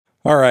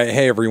All right,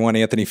 hey everyone,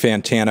 Anthony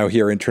Fantano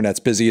here, internet's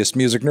busiest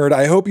music nerd.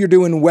 I hope you're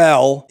doing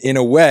well, in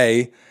a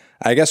way.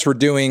 I guess we're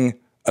doing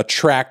a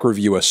track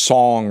review, a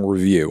song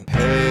review.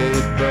 Hey,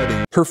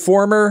 buddy.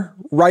 Performer,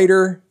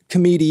 writer,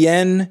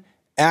 comedian,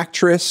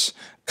 actress,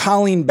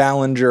 Colleen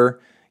Ballinger.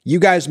 You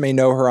guys may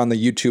know her on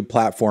the YouTube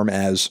platform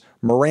as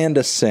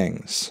Miranda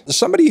Sings.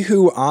 Somebody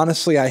who,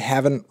 honestly, I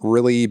haven't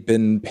really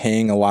been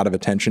paying a lot of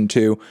attention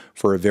to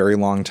for a very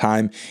long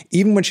time.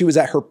 Even when she was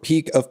at her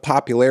peak of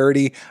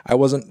popularity, I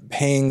wasn't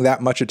paying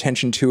that much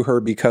attention to her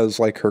because,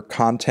 like, her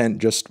content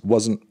just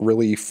wasn't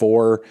really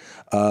for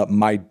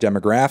my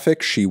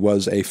demographic. She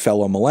was a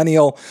fellow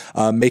millennial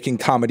making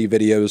comedy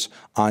videos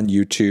on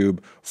YouTube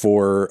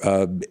for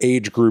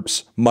age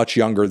groups much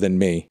younger than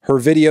me. Her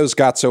videos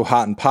got so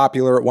hot and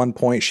popular at one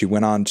point, she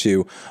went on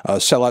to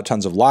sell out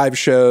tons of live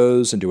shows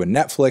and do a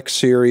Netflix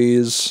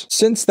series.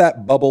 Since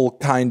that bubble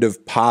kind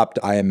of popped,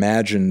 I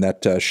imagine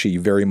that she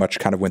very much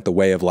kind of went the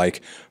way of,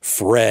 like,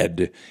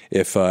 Fred,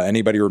 if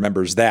anybody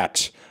remembers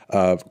that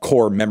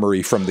core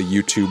memory from the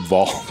YouTube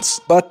vaults.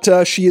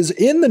 But she is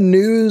in the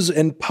news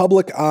and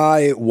public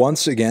eye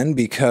once again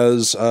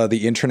because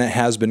the internet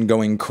has been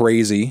going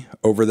crazy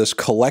over this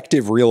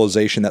collective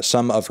realization that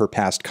some of her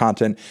past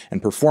content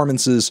and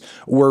performances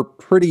were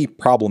pretty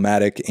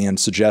problematic and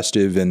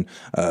suggestive in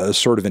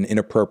sort of an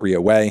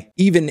inappropriate way.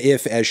 Even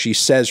if, as she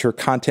says, her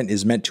content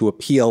is meant to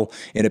appeal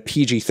in a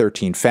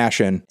PG-13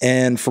 fashion.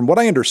 And from what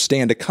I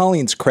understand, to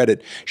Colleen's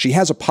credit, she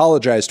has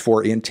apologized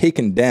for and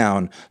taken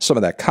down some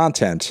of that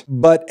content.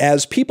 But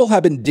as people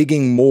have been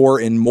digging more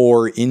and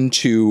more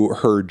into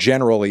her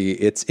generally,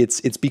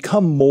 it's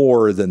become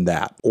more than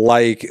that.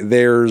 Like,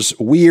 there's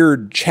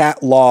weird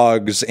chat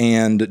logs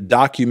and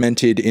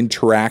documented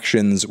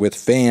interactions with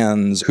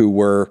fans who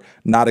were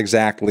not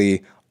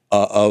exactly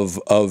of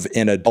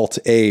an adult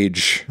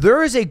age.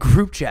 There is a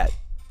group chat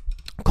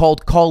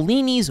called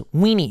Colleen's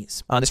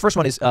Weenies. This first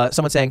one is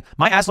someone saying,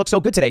 "My ass looks so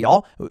good today,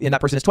 y'all." And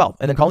that person is 12.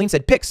 And then Colleen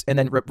said pics and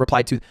then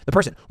replied to the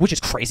person, which is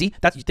crazy.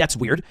 That's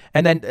weird.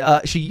 And then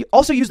she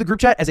also used the group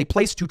chat as a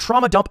place to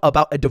trauma dump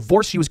about a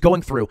divorce she was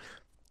going through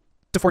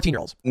to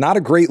 14-year-olds. Not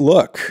a great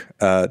look,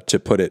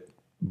 to put it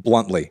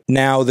bluntly.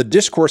 Now, the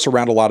discourse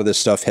around a lot of this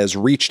stuff has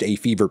reached a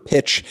fever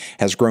pitch,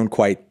 has grown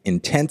quite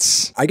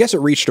intense. I guess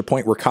it reached a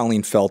point where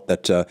Colleen felt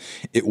that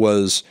it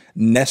was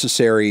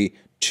necessary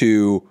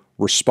to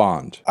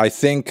respond. I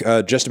think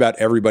just about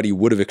everybody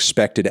would have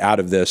expected out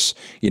of this,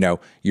 you know,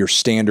 your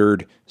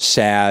standard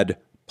sad,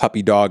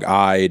 puppy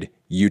dog-eyed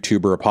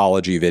YouTuber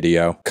apology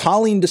video.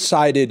 Colleen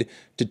decided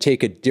to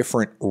take a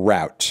different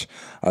route.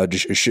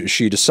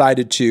 She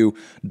decided to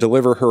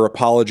deliver her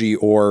apology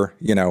or,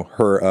 you know,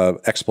 her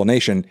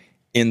explanation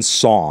in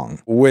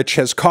song, which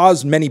has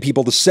caused many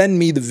people to send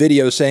me the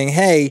video saying,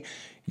 hey,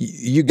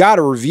 you got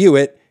to review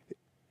it.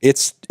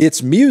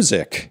 It's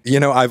music. You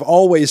know, I've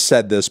always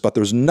said this, but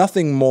there's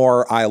nothing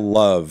more I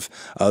love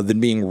than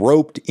being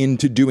roped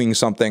into doing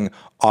something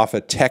off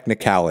a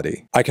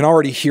technicality. I can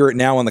already hear it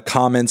now in the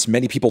comments,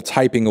 many people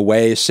typing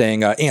away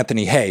saying,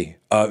 Anthony, hey,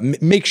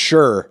 make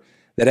sure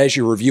that as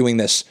you're reviewing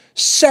this,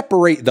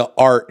 separate the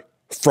art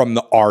from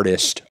the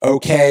artist,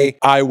 okay?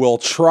 I will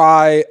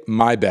try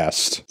my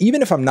best.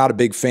 Even if I'm not a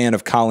big fan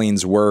of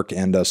Colleen's work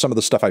and some of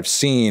the stuff I've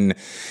seen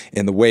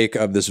in the wake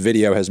of this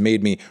video has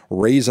made me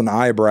raise an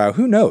eyebrow,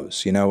 who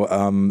knows? You know,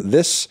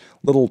 this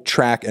little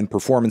track and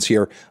performance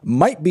here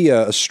might be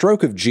a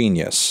stroke of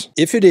genius.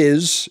 If it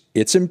is,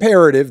 it's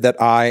imperative that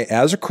I,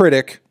 as a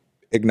critic,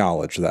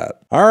 acknowledge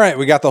that. All right,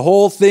 we got the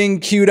whole thing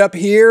queued up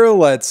here.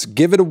 Let's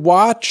give it a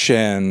watch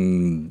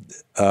and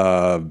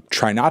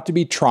try not to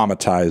be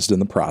traumatized in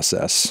the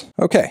process.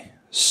 Okay,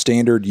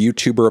 standard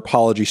YouTuber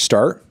apology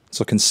start. It's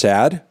looking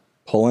sad.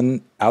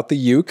 Pulling out the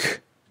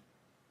uke.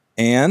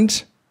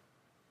 And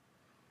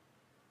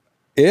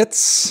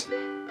it's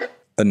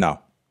no.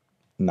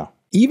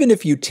 Even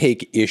if you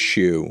take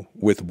issue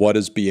with what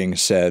is being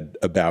said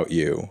about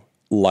you,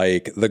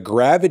 like the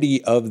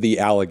gravity of the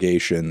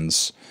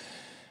allegations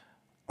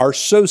are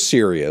so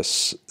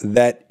serious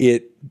that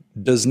it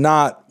does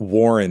not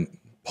warrant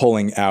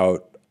pulling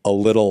out a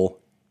little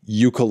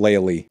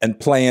ukulele and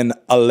playing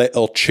a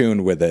little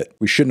tune with it.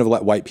 We shouldn't have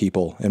let white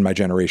people in my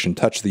generation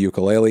touch the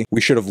ukulele.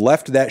 We should have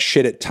left that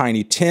shit at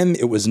Tiny Tim.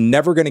 It was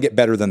never going to get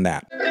better than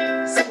that.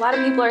 So a lot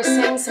of people are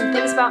saying some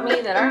things about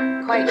me that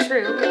aren't quite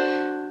true.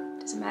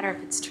 Doesn't matter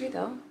if it's true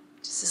though,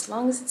 just as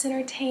long as it's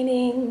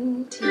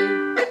entertaining to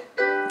you.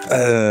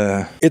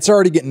 It's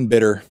already getting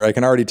bitter. I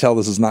can already tell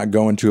this is not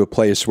going to a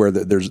place where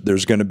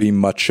there's going to be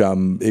much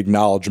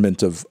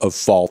acknowledgement of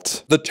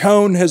fault. The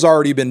tone has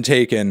already been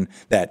taken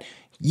that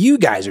you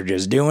guys are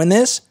just doing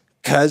this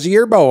because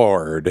you're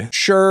bored.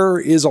 Sure,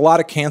 is a lot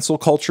of cancel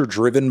culture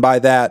driven by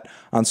that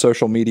on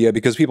social media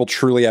because people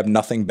truly have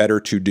nothing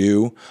better to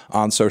do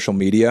on social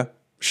media?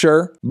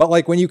 Sure. But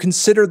like when you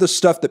consider the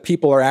stuff that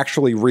people are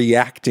actually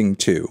reacting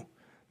to,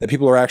 that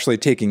people are actually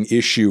taking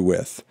issue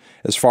with,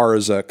 as far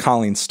as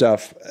Colleen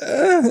stuff,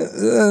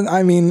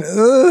 I mean,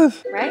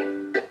 Right?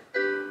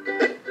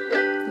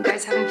 You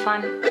guys having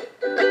fun?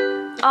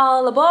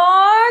 All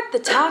aboard the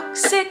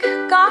toxic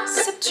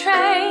gossip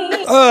train.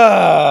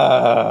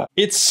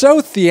 It's so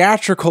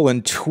theatrical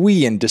and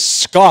twee and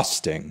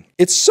disgusting.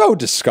 It's so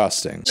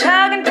disgusting.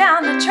 Chugging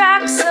down the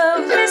tracks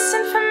of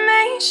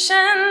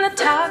misinformation, the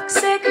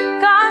toxic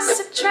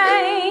gossip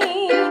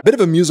train. Bit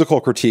of a musical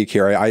critique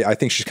here. I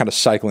think she's kind of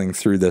cycling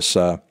through this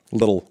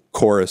little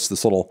chorus,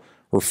 this little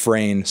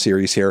refrain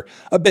series here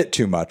a bit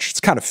too much. It's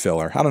kind of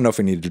filler. I don't know if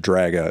we needed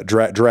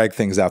to drag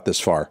things out this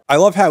far. I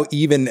love how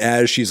even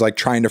as she's like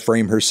trying to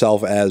frame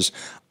herself as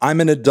I'm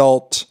an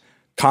adult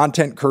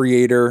content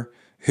creator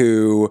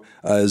who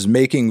is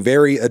making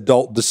very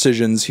adult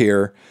decisions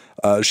here,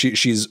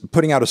 she's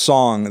putting out a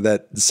song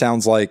that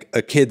sounds like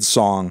a kid's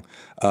song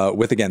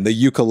with, again, the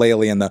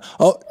ukulele and the,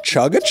 oh,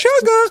 chugga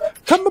chugga,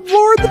 come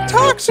aboard the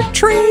toxic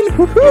train,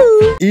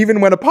 woohoo.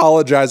 Even when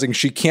apologizing,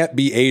 she can't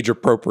be age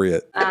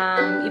appropriate.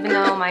 Even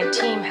though my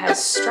team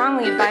has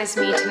strongly advised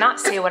me to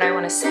not say what I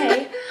want to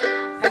say,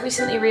 I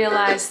recently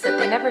realized that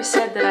they never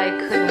said that I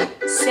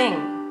couldn't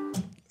sing.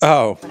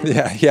 Oh,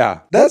 yeah.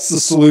 That's the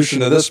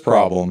solution to this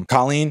problem.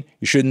 Colleen,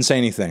 you shouldn't say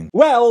anything.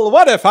 Well,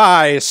 what if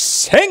I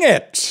sing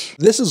it?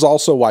 This is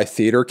also why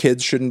theater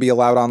kids shouldn't be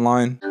allowed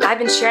online. I've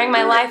been sharing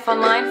my life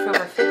online for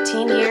over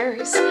 15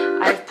 years.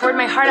 I've poured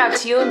my heart out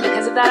to you, and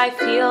because of that I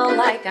feel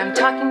like I'm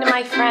talking to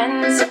my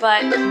friends,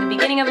 but in the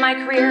beginning of my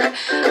career,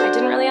 I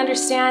didn't really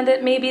understand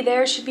that maybe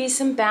there should be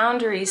some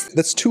boundaries.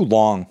 That's too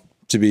long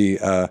to be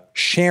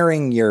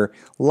sharing your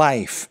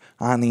life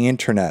on the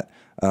internet.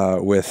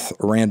 With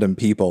random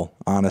people,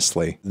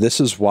 honestly.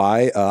 This is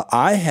why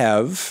I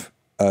have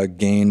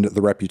gained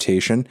the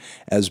reputation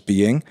as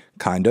being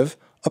kind of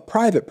a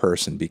private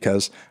person,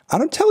 because I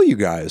don't tell you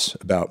guys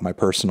about my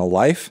personal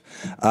life.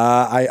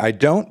 I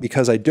don't,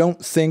 because I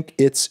don't think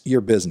it's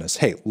your business.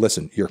 Hey,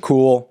 listen, you're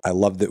cool. I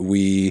love that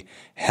we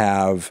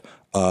have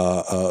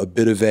a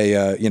bit of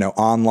a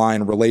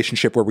online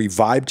relationship where we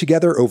vibe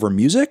together over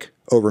music,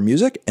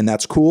 and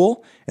that's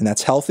cool, and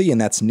that's healthy, and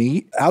that's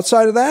neat.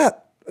 Outside of that,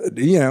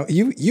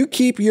 you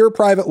keep your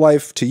private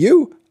life to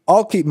you,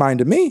 I'll keep mine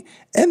to me,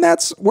 and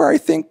that's where I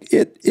think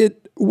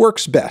it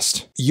works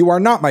best. You are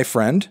not my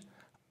friend.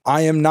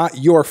 I am not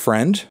your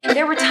friend. And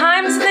there were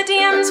times in the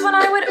DMs when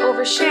I would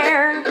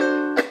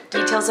overshare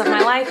details of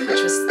my life,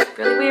 which was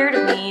really weird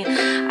of me.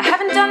 I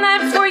haven't done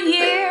that for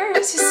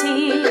years, you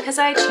see, because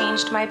I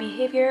changed my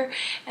behavior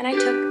and I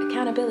took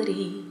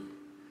accountability.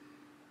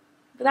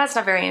 But that's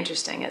not very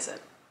interesting, is it?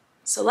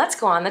 So let's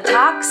go on the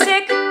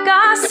toxic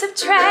gossip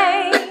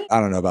train. I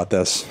don't know about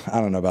this.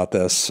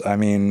 I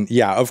mean,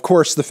 yeah, of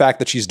course, the fact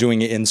that she's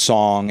doing it in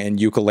song and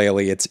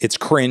ukulele, it's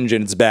cringe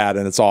and it's bad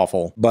and it's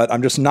awful. But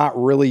I'm just not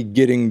really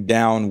getting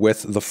down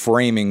with the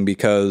framing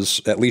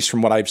because, at least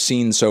from what I've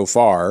seen so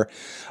far,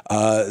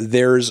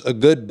 there's a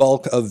good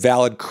bulk of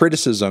valid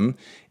criticism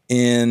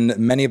in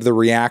many of the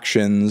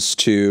reactions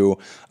to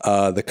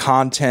the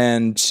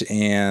content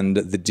and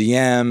the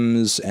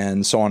DMs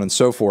and so on and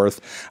so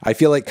forth. I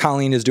feel like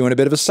Colleen is doing a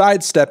bit of a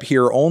sidestep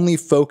here, only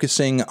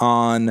focusing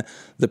on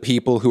the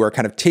people who are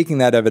kind of taking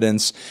that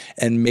evidence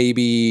and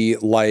maybe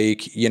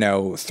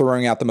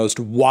throwing out the most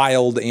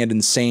wild and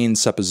insane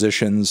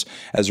suppositions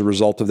as a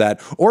result of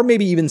that, or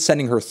maybe even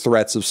sending her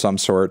threats of some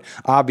sort.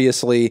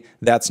 Obviously,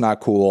 that's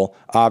not cool.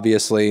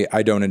 Obviously,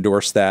 I don't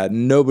endorse that.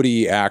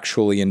 Nobody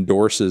actually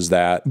endorses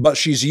that, but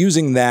she's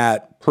using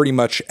that pretty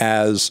much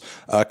as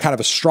kind of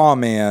a straw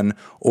man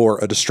or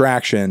a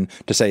distraction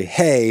to say,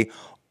 hey,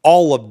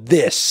 all of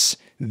this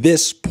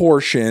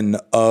portion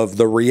of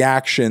the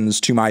reactions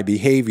to my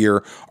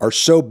behavior are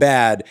so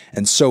bad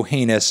and so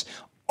heinous,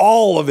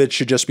 all of it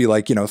should just be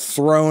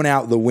thrown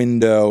out the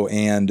window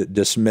and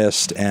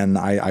dismissed. And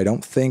I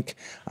don't think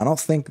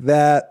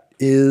that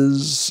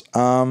is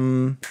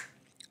the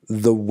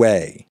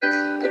way.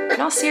 In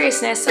all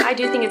seriousness, I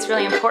do think it's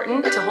really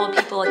important to hold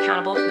people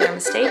accountable for their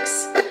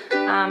mistakes.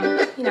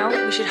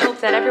 We should hope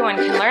that everyone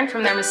can learn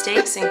from their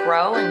mistakes and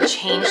grow and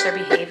change their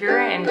behavior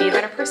and be a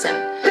better person.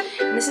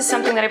 And this is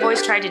something that I've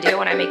always tried to do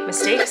when I make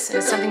mistakes, and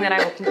it's something that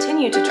I will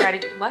continue to try to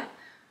do. What?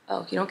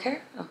 Oh, you don't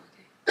care? Oh,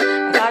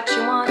 okay. I thought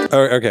you wanted.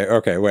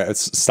 Okay, wait,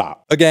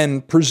 stop.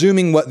 Again,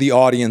 presuming what the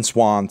audience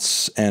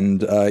wants,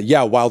 and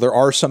while there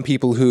are some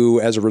people who,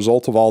 as a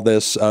result of all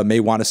this, may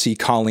want to see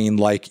Colleen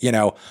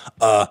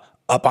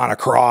up on a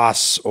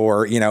cross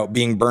or,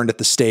 being burned at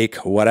the stake,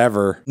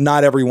 whatever.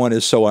 Not everyone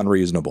is so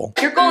unreasonable.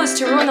 Your goal is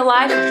to ruin the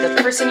life of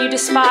the person you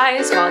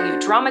despise while you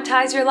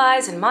dramatize your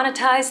lies and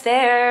monetize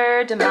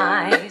their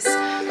demise.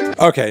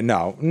 Okay,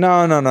 no.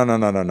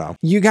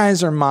 You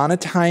guys are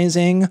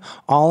monetizing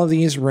all of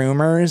these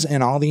rumors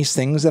and all these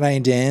things that I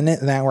did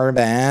that were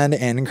bad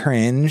and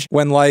cringe,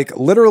 when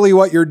literally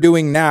what you're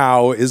doing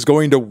now is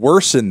going to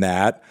worsen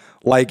that.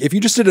 If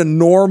you just did a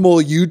normal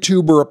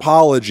YouTuber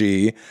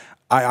apology,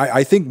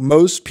 I think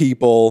most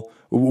people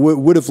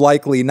would have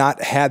likely not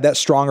had that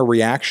strong a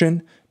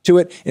reaction to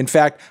it. In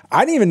fact,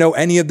 I didn't even know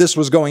any of this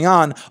was going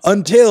on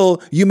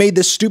until you made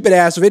this stupid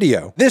ass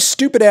video. This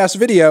stupid ass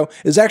video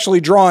is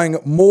actually drawing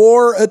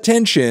more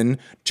attention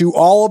to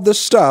all of the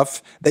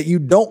stuff that you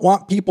don't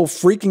want people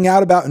freaking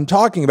out about and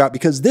talking about,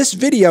 because this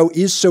video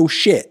is so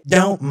shit.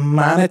 Don't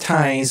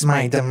monetize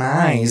my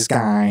demise,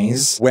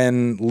 guys.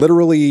 When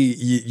literally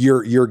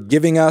you're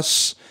giving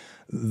us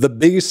the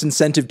biggest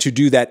incentive to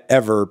do that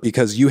ever,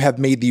 because you have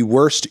made the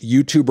worst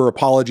YouTuber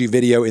apology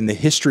video in the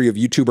history of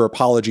YouTuber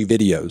apology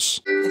videos.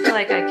 I feel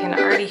like I can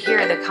already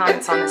hear the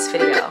comments on this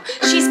video.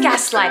 She's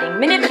gaslighting,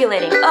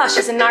 manipulating. Oh,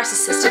 she's a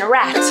narcissist and a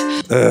rat.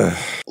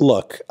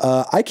 Look,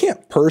 I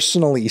can't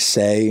personally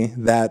say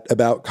that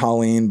about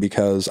Colleen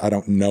because I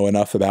don't know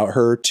enough about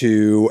her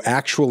to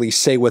actually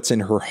say what's in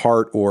her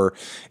heart or,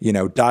 you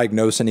know,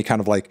 diagnose any kind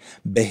of like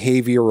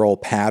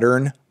behavioral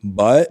pattern.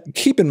 But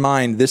keep in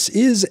mind, this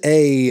is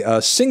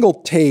a single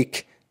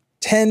take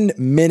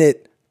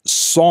 10-minute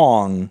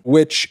song,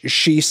 which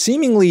she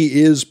seemingly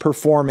is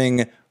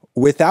performing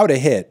without a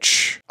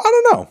hitch. I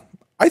don't know.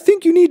 I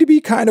think you need to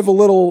be kind of a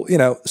little, you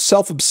know,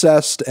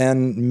 self-obsessed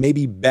and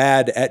maybe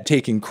bad at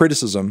taking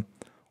criticism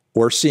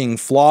or seeing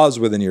flaws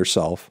within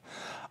yourself.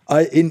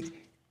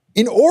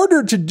 In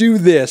order to do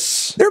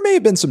this, there may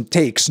have been some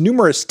takes,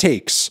 numerous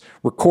takes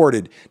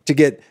recorded to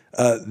get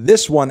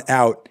this one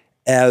out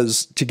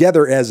as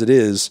together as it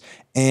is.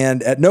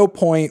 And at no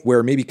point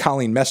where maybe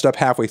Colleen messed up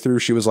halfway through,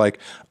 she was like,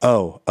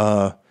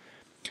 oh,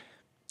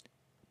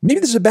 maybe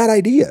this is a bad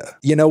idea.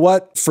 You know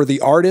what? For the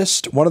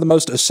artist, one of the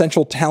most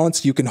essential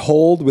talents you can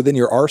hold within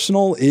your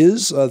arsenal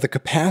is the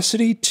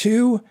capacity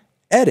to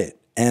edit.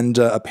 And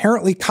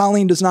apparently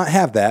Colleen does not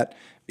have that,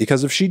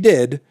 because if she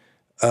did,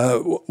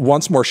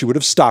 once more, she would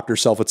have stopped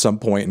herself at some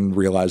point and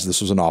realized this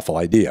was an awful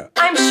idea.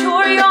 I'm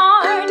sure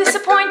you're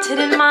disappointed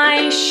in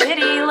my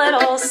shitty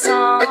little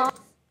song.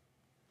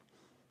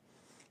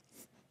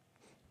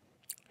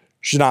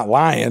 She's not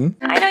lying.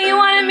 I know you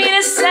wanted me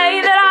to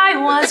say that I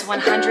was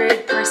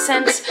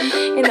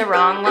 100% in the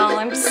wrong. Well,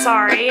 I'm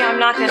sorry. I'm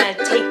not going to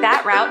take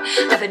that route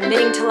of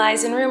admitting to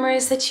lies and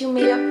rumors that you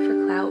made up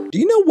for clout. Do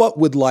you know what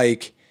would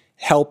like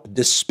help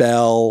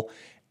dispel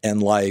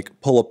and like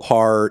pull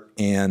apart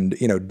and,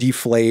 you know,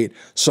 deflate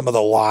some of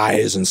the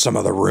lies and some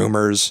of the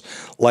rumors?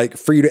 Like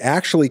for you to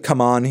actually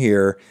come on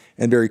here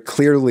and very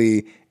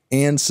clearly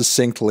and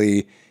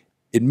succinctly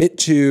admit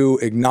to,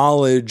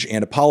 acknowledge,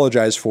 and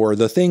apologize for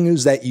the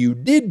things that you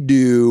did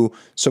do,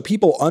 so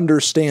people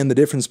understand the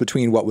difference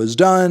between what was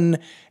done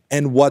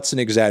and what's an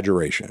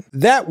exaggeration.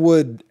 That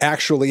would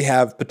actually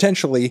have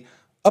potentially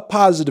a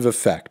positive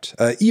effect,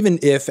 even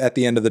if at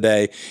the end of the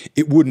day,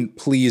 it wouldn't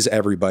please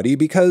everybody,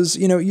 because,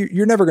 you know,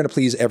 you're never going to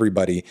please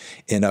everybody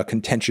in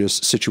contentious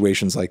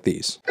situations like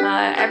these.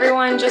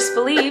 Everyone just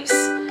believes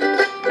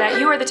that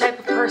you are the type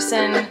of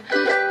person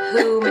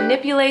who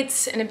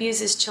manipulates and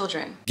abuses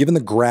children. Given the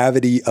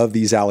gravity of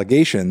these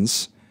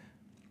allegations,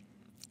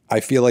 I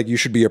feel like you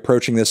should be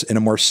approaching this in a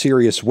more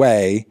serious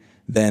way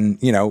than,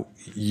 you know,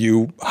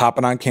 you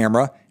hopping on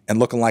camera and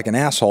looking like an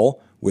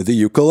asshole with a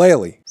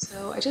ukulele.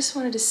 So I just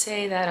wanted to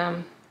say that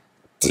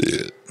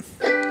the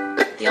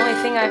only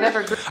thing I've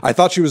ever... I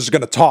thought she was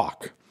going to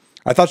talk.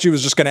 I thought she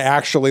was just going to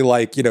actually,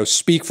 like, you know,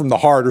 speak from the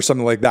heart or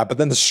something like that, but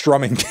then the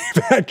strumming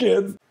came back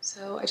in.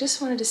 So I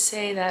just wanted to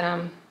say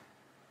that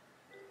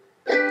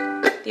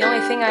the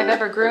only thing I've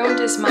ever groomed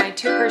is my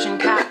 2 Persian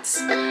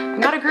cats. I'm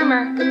not a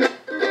groomer.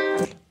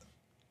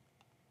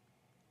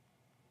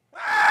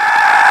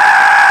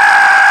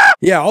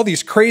 Yeah, all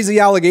these crazy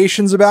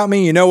allegations about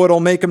me, you know what'll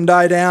make them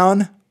die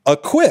down? A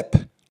quip.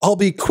 I'll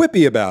be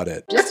quippy about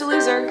it. Just a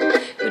loser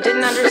who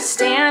didn't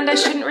understand I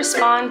shouldn't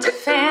respond to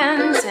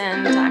fans,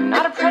 and I'm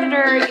not a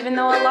predator, even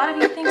though a lot of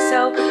you think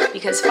so,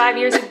 because 5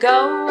 years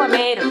ago I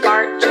made a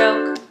fart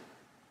joke.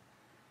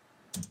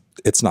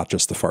 It's not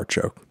just the fart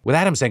joke. With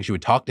Adam saying she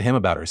would talk to him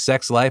about her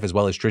sex life as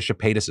well as Trisha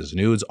Paytas's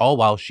nudes, all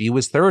while she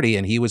was 30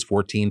 and he was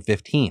 14,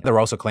 15. There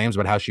were also claims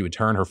about how she would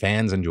turn her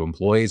fans into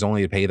employees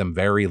only to pay them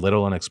very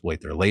little and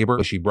exploit their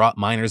labor. She brought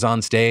minors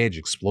on stage,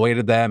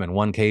 exploited them. In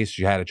one case,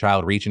 she had a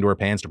child reach into her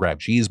pants to grab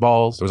cheese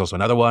balls. There was also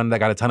another one that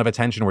got a ton of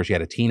attention where she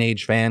had a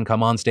teenage fan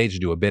come on stage to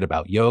do a bit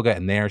about yoga,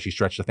 and there she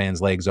stretched the fan's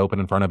legs open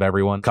in front of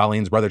everyone.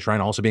 Colleen's brother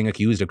Trent also being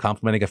accused of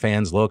complimenting a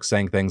fan's look,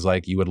 saying things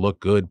like, "You would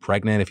look good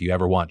pregnant if you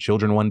ever want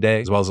children one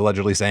day," as well as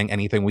allegedly saying,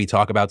 "Anything we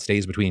talk about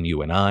stays between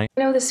you and I."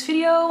 I know this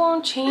video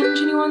won't change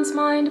anyone's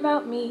mind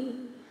about me.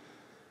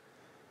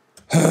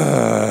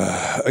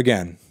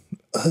 Again,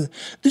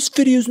 this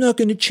video's not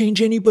going to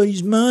change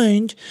anybody's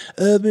mind,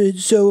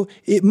 so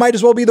it might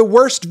as well be the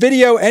worst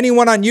video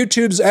anyone on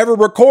YouTube's ever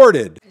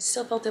recorded. I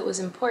still felt it was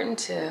important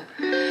to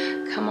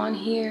come on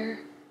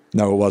here.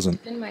 No, it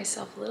wasn't. Defend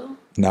myself a little.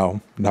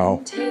 No.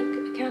 Take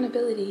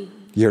accountability.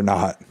 You're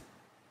not.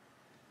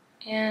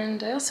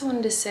 And I also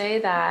wanted to say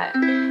that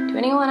to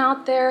anyone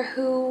out there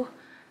who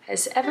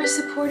has ever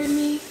supported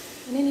me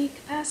in any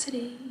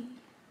capacity,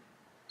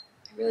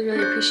 I really,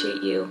 really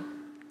appreciate you.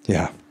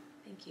 Yeah.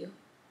 Thank you.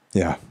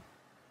 Yeah.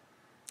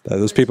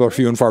 Those people are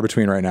few and far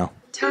between right now.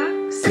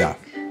 Toxic. Yeah.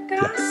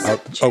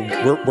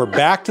 Oh, we're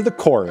back to the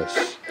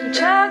chorus. I'm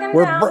chugging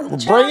We're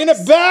bringing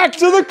it back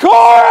to the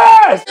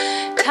chorus!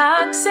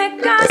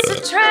 Toxic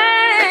gossip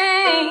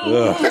train.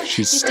 Ugh,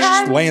 she's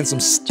laying some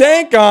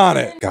stank on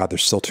it. God,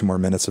 there's still 2 more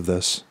minutes of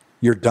this.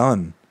 You're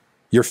done.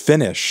 You're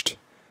finished.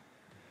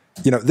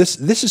 You know, this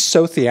is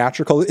so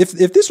theatrical. If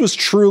this was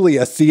truly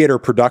a theater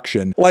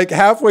production, like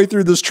halfway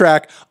through this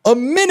track, a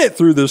minute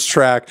through this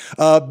track,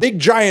 a big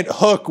giant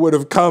hook would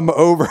have come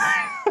over.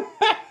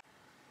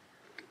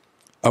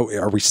 Oh,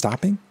 are we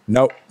stopping?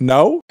 No.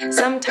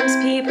 Sometimes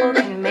people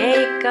can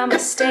make a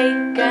mistake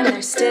and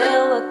they're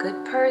still a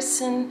good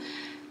person.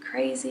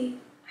 Crazy,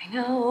 I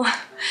know.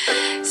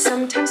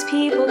 Sometimes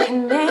people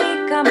can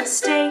make a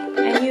mistake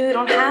and you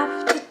don't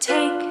have to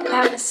take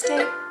that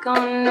mistake,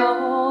 oh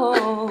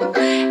no.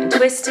 And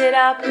twist it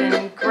up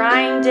and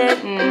grind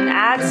it and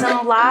add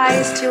some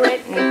lies to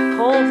it and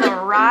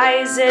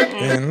pulverize it.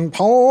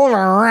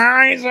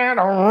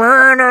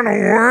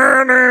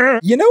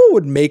 You know what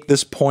would make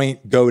this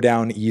point go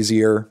down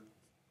easier?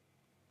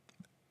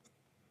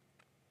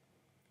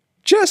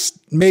 Just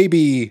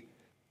maybe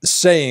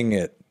saying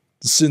it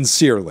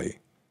sincerely.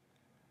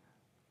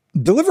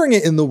 Delivering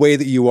it in the way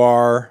that you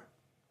are,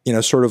 you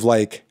know, sort of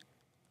like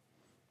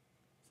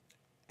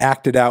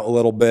acted out a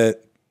little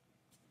bit,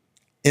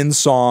 in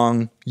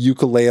song,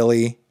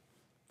 ukulele.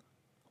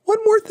 One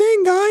more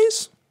thing,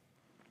 guys.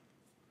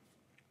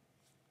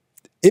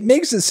 It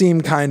makes it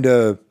seem kind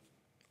of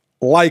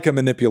like a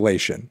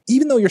manipulation.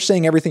 Even though you're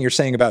saying everything you're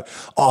saying about,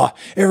 oh,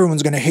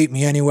 everyone's going to hate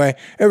me anyway.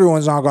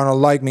 Everyone's not going to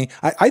like me.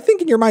 I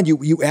think in your mind,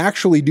 you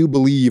actually do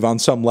believe on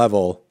some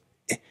level,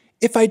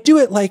 if I do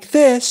it like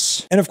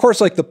this, and of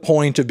course, like the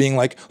point of being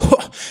like,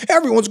 oh,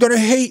 everyone's going to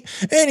hate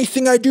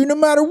anything I do, no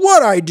matter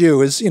what I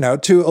do, is, you know,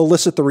 to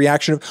elicit the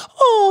reaction of,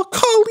 oh,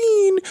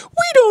 Colleen,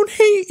 we don't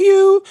hate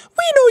you.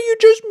 We know you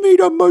just made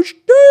a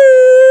mistake.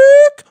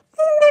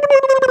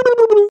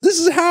 This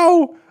is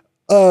how,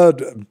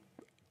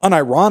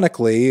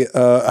 unironically,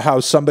 how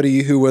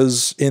somebody who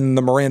was in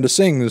the Miranda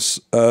Sings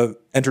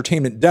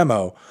entertainment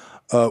demo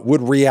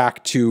would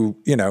react to,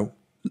 you know,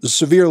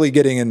 severely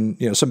getting in,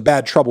 you know, some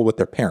bad trouble with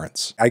their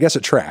parents. I guess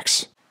it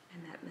tracks.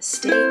 And that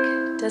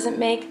mistake doesn't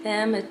make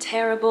them a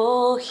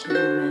terrible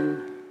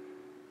human.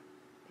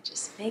 It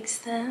just makes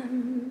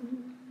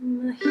them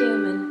a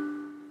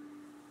human.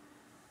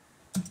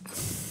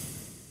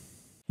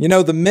 You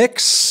know, the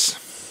mix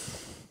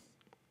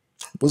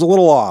was a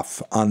little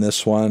off on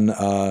this one.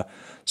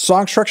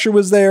 Song structure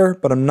was there,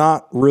 but I'm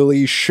not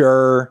really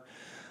sure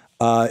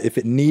if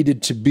it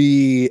needed to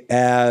be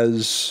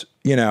as,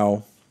 you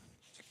know,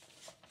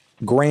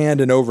 grand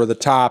and over the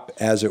top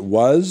as it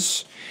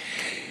was.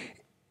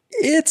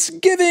 It's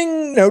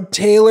giving, you know,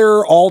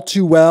 Taylor All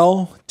Too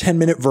Well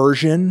 10-minute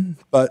version,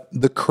 but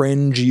the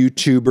cringe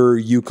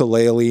YouTuber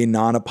ukulele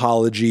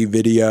non-apology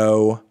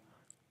video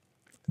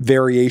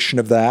variation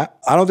of that.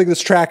 I don't think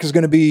this track is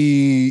going to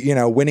be, you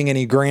know, winning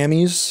any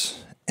Grammys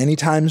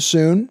anytime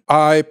soon.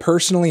 I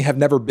personally have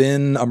never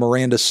been a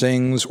Miranda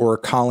Sings or a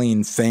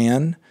Colleen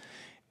fan.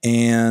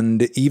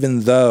 And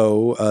even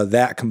though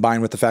that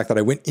combined with the fact that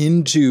I went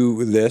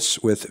into this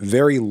with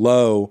very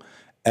low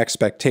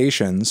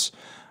expectations,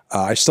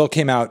 I still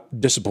came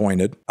out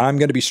disappointed. I'm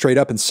going to be straight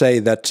up and say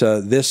that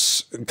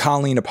this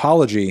Colleen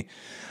apology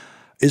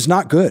is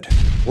not good.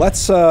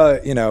 Let's,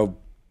 you know,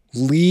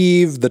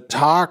 leave the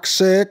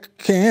toxic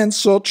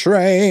cancel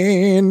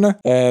train.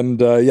 And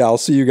yeah, I'll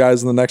see you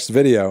guys in the next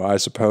video, I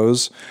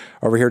suppose.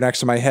 Over here next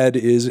to my head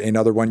is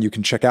another one you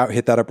can check out.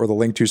 Hit that up or the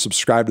link to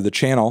subscribe to the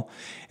channel.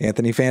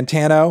 Anthony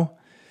Fantano.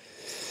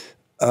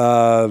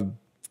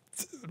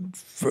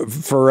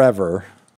 Forever.